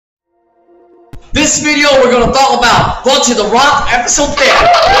This video, we're gonna talk about Bocchi The Rock, episode 10.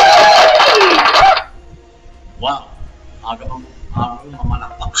 Wow.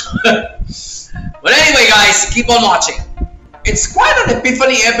 But anyway, guys, keep on watching. It's quite an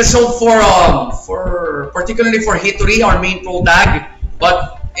epiphany episode for particularly for Hitori, our main pro tag.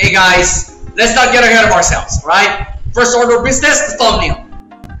 But hey, guys, let's not get ahead of ourselves, right? First order of business, the thumbnail.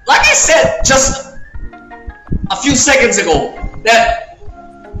 Like I said just a few seconds ago, that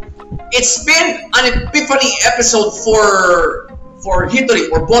it's been an epiphany episode for Hitori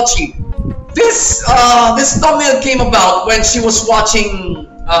or Bocchi. This thumbnail came about when she was watching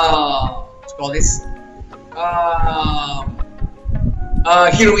what's it called this?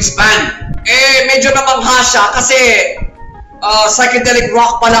 Hiroi's band. Eh, medyo namangha siya kasi psychedelic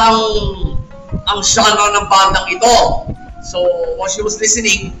rock pala ang genre ng bandang ito. So while she was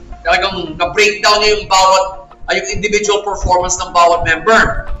listening, talagang na-breakdown niya yung yung individual performance ng bawat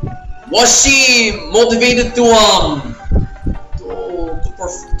member. Was she motivated to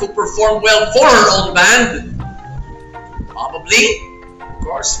perform well for her own band? Probably. Of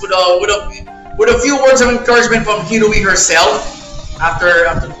course, with a few words of encouragement from Hiroi herself after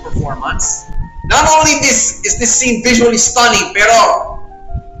the performance. Not only is this scene visually stunning, pero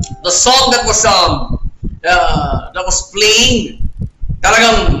the song that was playing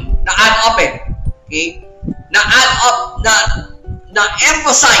talagang na-add up okay? Na-add up,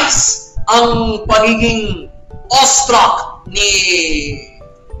 na-emphasize ang pagiging awestruck ni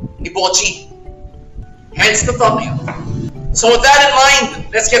Bocchi. Hence the thumbnail. So with that in mind,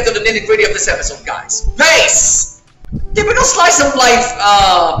 let's get to the nitty-gritty of this episode, guys. Pace! Typical slice of life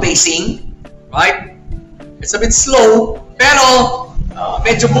pacing, right? It's a bit slow, pero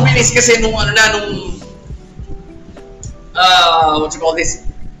medyo bumilis kasi nung what you call this?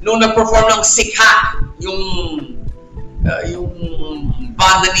 Nung nag-perform ng Sikha, yung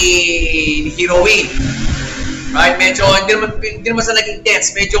banda ni Hiroi, right? Medyo hindi naman sa naging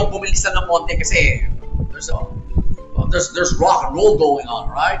tense, medyo bumilis na ng konti kasi there's rock and roll going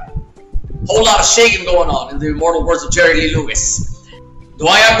on, right? Whole lot of shaking going on, in the immortal words of Jerry Lee Lewis. Do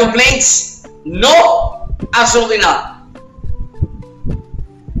I have complaints? No, absolutely not.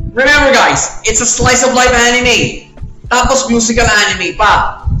 Remember, guys, it's a slice of life anime, tapos musical anime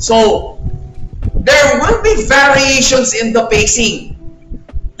pa. So there will be variations in the pacing.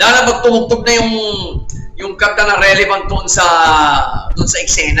 Lalo pag tumugtog na yung kanta na relevant doon sa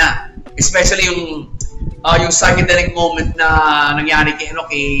eksena, especially yung psychedelic moment na nangyari kay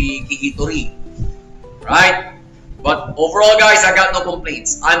Hitori, right? But overall, guys, I got no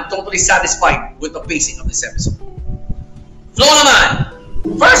complaints. I'm totally satisfied with the pacing of this episode. Flow naman.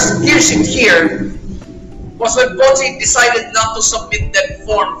 First gear shift here was when Bocchi decided not to submit that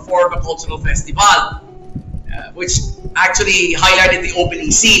form for the cultural festival, which actually highlighted the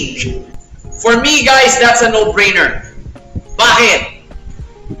opening scene. For me, guys, that's a no-brainer. Bakit?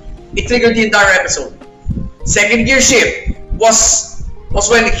 It triggered the entire episode. Second gear shift was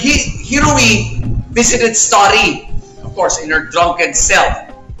when Hiroi visited Starry, of course, in her drunken self.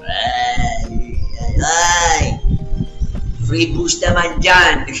 Ay, free boost naman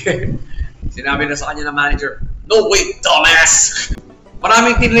dyan. Sinabi na sa kanya ng manager, no wait, dumbass!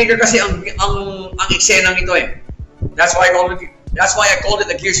 Maraming teenager kasi ang eksenang ito eh. That's why I called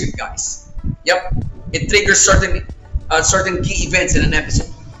it a gear shift, guys. Yep, it triggers certain key events in an episode.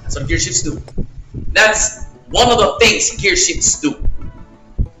 That's what gear shifts do. That's one of the things gear shifts do.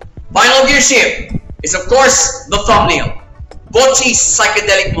 Final gear shift is, of course, the thumbnail. Bocchi's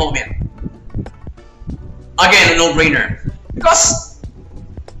psychedelic moment. Again, a no-brainer. Because,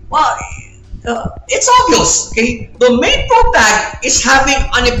 well, it's obvious, okay? The main pro tag is having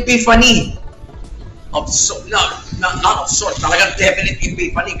an epiphany of not of sort, talagang definite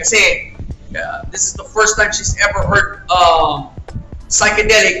epiphany kasi this is the first time she's ever heard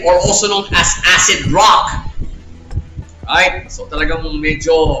psychedelic, or also known as acid rock, right? So talagang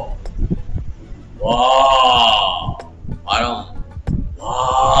medyo wow,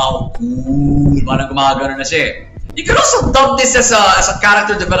 cool, parang gumagano na siya. You can also dub this as a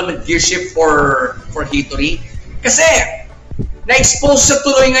character development gear shift for Hitori kasi na-expose siya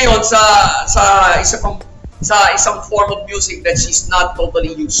tuloy ngayon sa isang form of music that she's not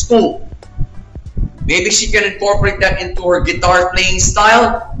totally used to. Maybe she can incorporate that into her guitar playing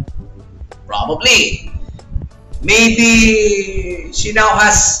style. Probably. Maybe she now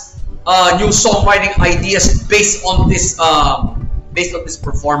has new songwriting ideas based on this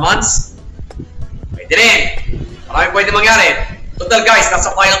performance. Pwede rin. Maraming pwede mangyari. Total, guys,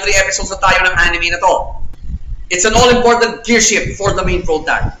 nasa final 3 episodes na tayo ng anime na to. It's an all-important gear shift for the main pro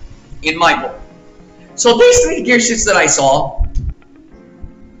tag, in my book. So these 3 gear shifts that I saw,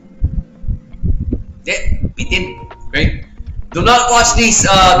 Bitin. Okay? Do not watch these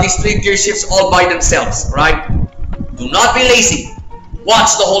three gear shifts all by themselves, right? Do not be lazy.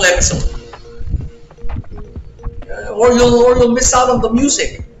 Watch the whole episode. Or you'll miss out on the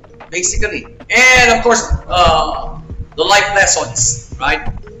music, basically. And of course, the life lessons, right?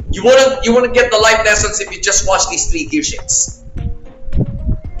 You wouldn't get the life lessons if you just watch these three gear shifts.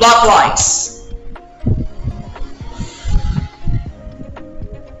 Plot lines.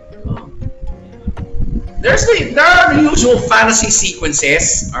 There are the usual fantasy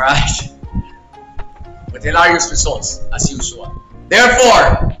sequences, alright? With hilarious results, as usual.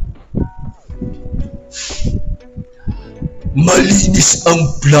 Therefore, malinis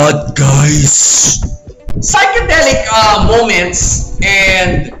ang plot, guys. Psychedelic moments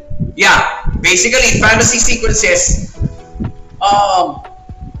and yeah, basically fantasy sequences aren't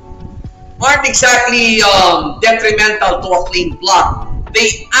exactly detrimental to a clean plot.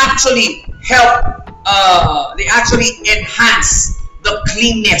 They actually help. They actually enhance the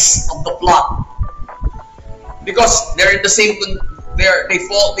cleanness of the plot because they're in the same. They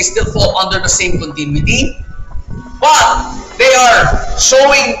still fall under the same continuity, but they are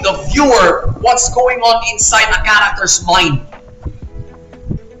showing the viewer what's going on inside a character's mind.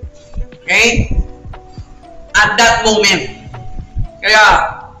 Okay, at that moment.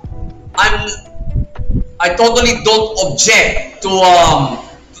 Kaya I totally don't object to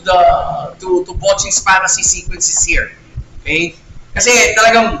Bocchi's fantasy sequences here. Okay? Kasi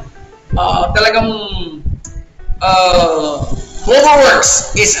talagang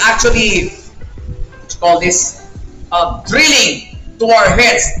Cloverworks is actually what you call this drilling to our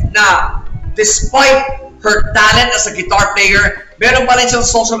heads na despite her talent as a guitar player, meron pa rin siyang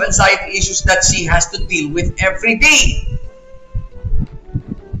social anxiety issues that she has to deal with every day.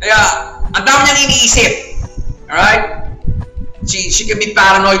 Kaya, ang dami niyang iniisip. Alright? She can be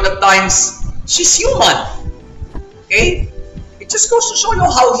paranoid at times. She's human. Okay? It just goes to show you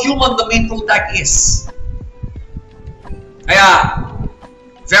how human the main protagonist is. Kaya,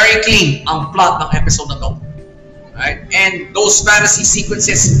 very clean ang plot ng episode na to. Right? And those fantasy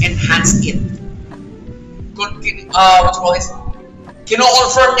sequences enhance it. What you call this?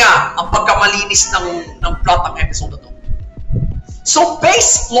 Kino-confirm niya ang pagkamalinis ng plot ng episode na to. So,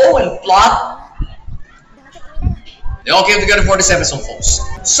 pace, flow, and plot, they all came together for this episode, folks.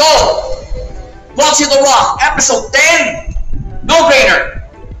 So, Bocchi The Rock, episode 10, no-brainer.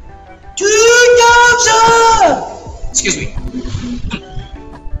 2000! Excuse me.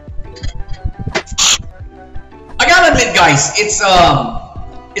 I gotta admit, guys, it's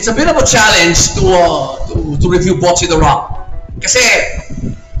a bit of a challenge to review Bocchi The Rock. Kasi,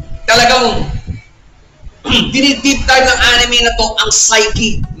 talagang deep dive ng anime na to ang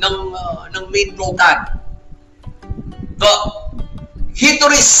psyche ng main protag. The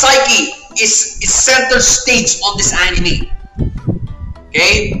Hitori's psyche is center stage on this anime.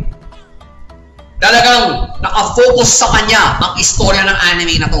 Okay? Talagang nakafocus sa kanya ang istorya ng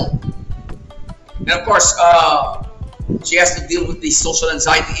anime na to. And of course, she has to deal with these social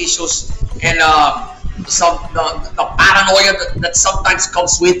anxiety issues and the paranoia that sometimes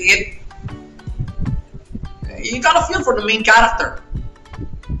comes with it. You gotta feel for the main character.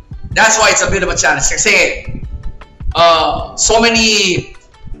 That's why it's a bit of a challenge. Kasi so many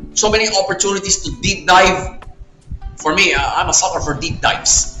opportunities to deep dive. For me, I'm a sucker for deep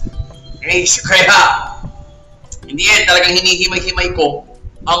dives. Okay, kaya in the end, talagang hinihimay-himay ko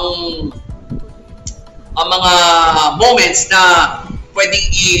ang mga moments na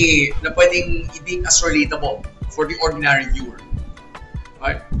pwedeng i-deem as relatable for the ordinary viewer.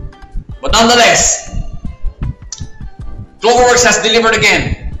 Right? But nonetheless, Cloverworks has delivered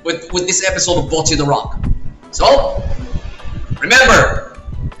again with this episode of Bocchi The Rock. So, remember,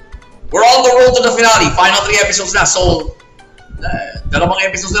 we're on the road to the finale. Final 3 episodes na. So, dalawang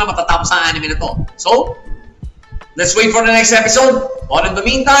episodes na matatapos ang anime na to. So, let's wait for the next episode. But in the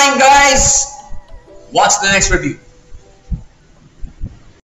meantime, guys, watch the next review.